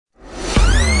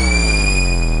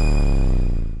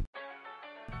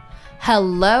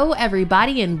Hello,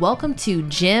 everybody, and welcome to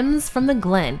Gems from the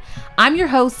Glen. I'm your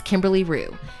host, Kimberly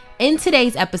Rue. In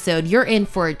today's episode, you're in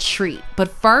for a treat. But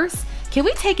first, can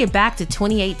we take it back to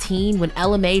 2018 when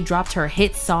Ella Mai dropped her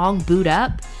hit song, Boot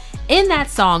Up? In that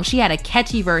song, she had a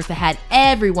catchy verse that had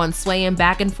everyone swaying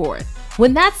back and forth.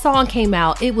 When that song came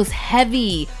out, it was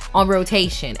heavy on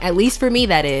rotation, at least for me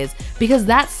that is, because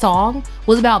that song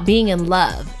was about being in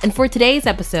love. And for today's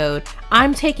episode,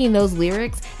 I'm taking those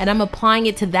lyrics and I'm applying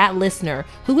it to that listener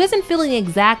who isn't feeling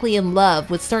exactly in love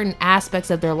with certain aspects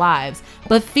of their lives,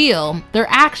 but feel they're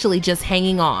actually just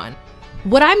hanging on.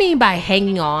 What I mean by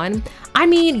hanging on, I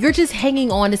mean you're just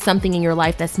hanging on to something in your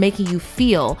life that's making you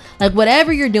feel like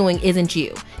whatever you're doing isn't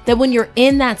you. That when you're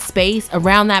in that space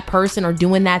around that person or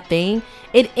doing that thing,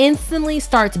 it instantly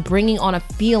starts bringing on a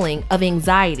feeling of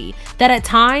anxiety that at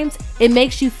times it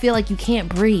makes you feel like you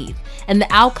can't breathe. And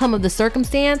the outcome of the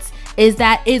circumstance is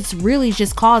that it's really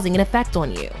just causing an effect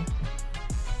on you.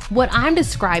 What I'm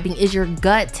describing is your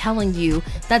gut telling you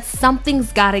that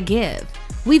something's gotta give.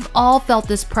 We've all felt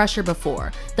this pressure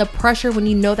before. The pressure when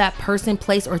you know that person,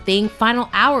 place, or thing final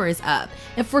hour is up.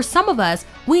 And for some of us,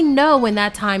 we know when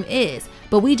that time is,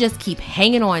 but we just keep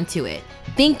hanging on to it,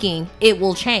 thinking it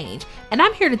will change. And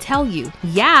I'm here to tell you,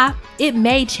 yeah, it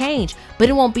may change, but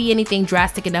it won't be anything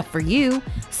drastic enough for you.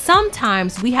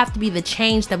 Sometimes we have to be the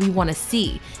change that we want to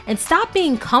see and stop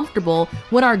being comfortable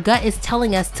when our gut is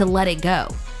telling us to let it go.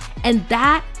 And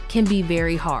that can be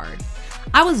very hard.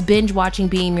 I was binge watching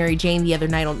Being Mary Jane the other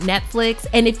night on Netflix,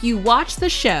 and if you watch the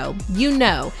show, you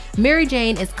know Mary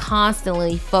Jane is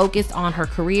constantly focused on her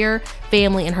career,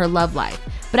 family, and her love life.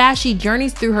 But as she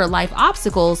journeys through her life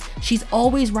obstacles, she's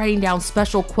always writing down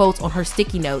special quotes on her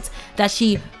sticky notes that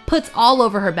she puts all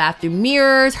over her bathroom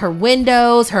mirrors, her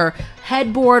windows, her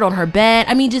headboard on her bed.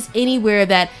 I mean, just anywhere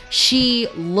that she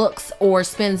looks or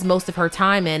spends most of her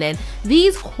time in. And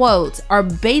these quotes are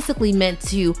basically meant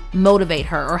to motivate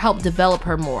her or help develop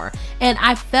her more. And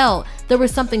I felt there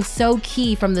was something so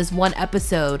key from this one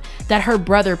episode that her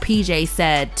brother PJ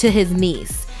said to his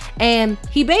niece. And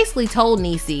he basically told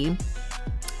Niecy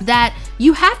that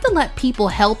you have to let people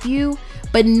help you,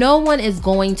 but no one is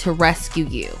going to rescue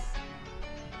you.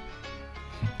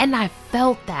 And I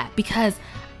felt that because,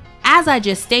 as I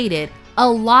just stated, a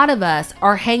lot of us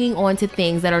are hanging on to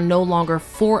things that are no longer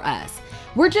for us.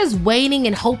 We're just waiting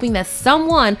and hoping that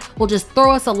someone will just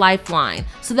throw us a lifeline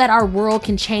so that our world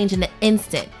can change in an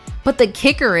instant. But the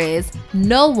kicker is,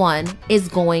 no one is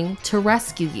going to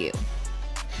rescue you.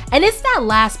 And it's that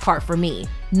last part for me.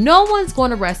 No one's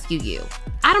going to rescue you.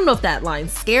 I don't know if that line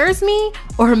scares me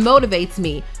or motivates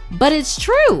me, but it's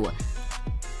true.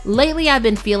 Lately, I've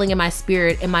been feeling in my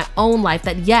spirit in my own life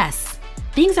that yes,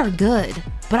 things are good,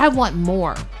 but I want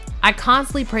more. I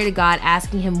constantly pray to God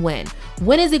asking him when.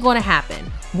 When is it going to happen?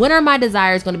 When are my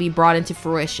desires going to be brought into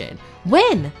fruition?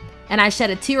 When? And I shed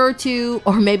a tear or two,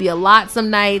 or maybe a lot some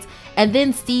nights, and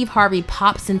then Steve Harvey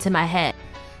pops into my head.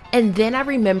 And then I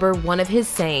remember one of his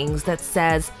sayings that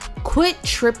says, quit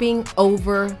tripping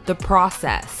over the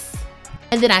process.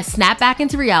 And then I snap back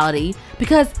into reality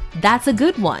because that's a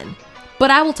good one. But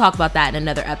I will talk about that in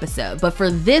another episode. But for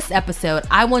this episode,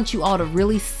 I want you all to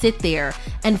really sit there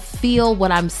and feel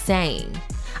what I'm saying.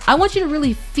 I want you to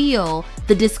really feel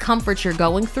the discomfort you're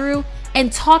going through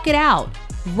and talk it out,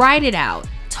 write it out,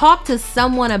 talk to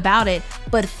someone about it,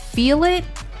 but feel it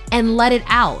and let it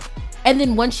out. And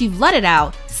then once you've let it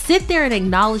out, sit there and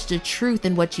acknowledge the truth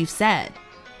in what you've said.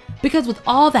 Because with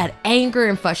all that anger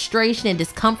and frustration and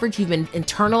discomfort you've been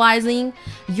internalizing,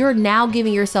 you're now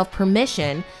giving yourself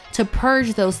permission to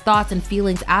purge those thoughts and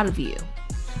feelings out of you.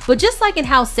 But just like in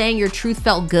how saying your truth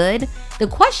felt good, the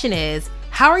question is,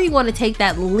 how are you going to take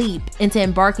that leap into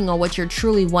embarking on what you're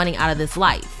truly wanting out of this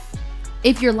life?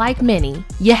 If you're like many,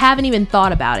 you haven't even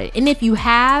thought about it. And if you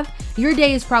have, your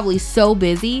day is probably so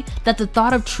busy that the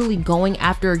thought of truly going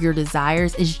after your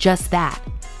desires is just that,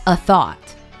 a thought.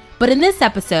 But in this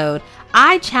episode,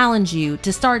 I challenge you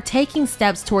to start taking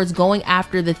steps towards going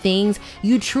after the things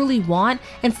you truly want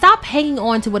and stop hanging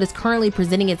on to what is currently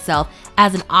presenting itself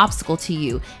as an obstacle to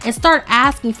you and start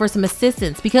asking for some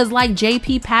assistance because like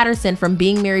J.P. Patterson from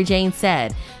Being Mary Jane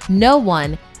said, no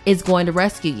one is going to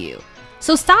rescue you.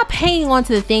 So stop hanging on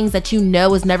to the things that you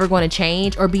know is never going to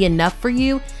change or be enough for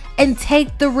you and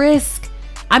take the risk.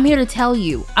 I'm here to tell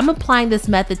you, I'm applying this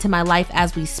method to my life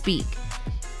as we speak.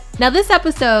 Now this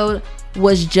episode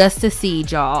was just a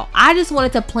seed, y'all. I just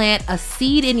wanted to plant a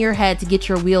seed in your head to get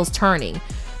your wheels turning.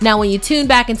 Now, when you tune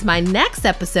back into my next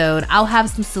episode, I'll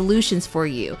have some solutions for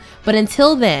you. But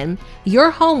until then, your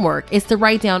homework is to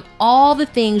write down all the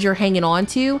things you're hanging on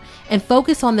to and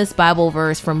focus on this Bible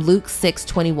verse from Luke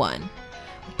 6:21.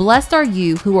 Blessed are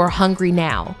you who are hungry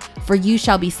now, for you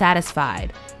shall be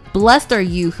satisfied. Blessed are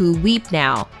you who weep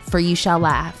now, for you shall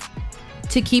laugh.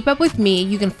 To keep up with me,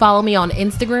 you can follow me on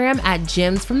Instagram at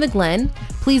Gems from the Glen.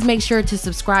 Please make sure to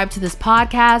subscribe to this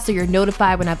podcast so you're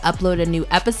notified when I've uploaded a new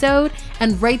episode,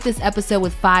 and rate this episode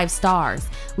with 5 stars.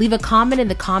 Leave a comment in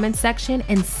the comment section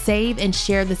and save and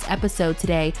share this episode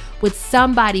today with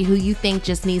somebody who you think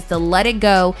just needs to let it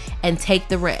go and take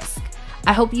the risk.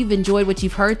 I hope you've enjoyed what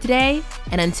you've heard today,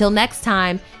 and until next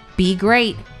time, be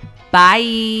great.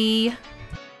 Bye.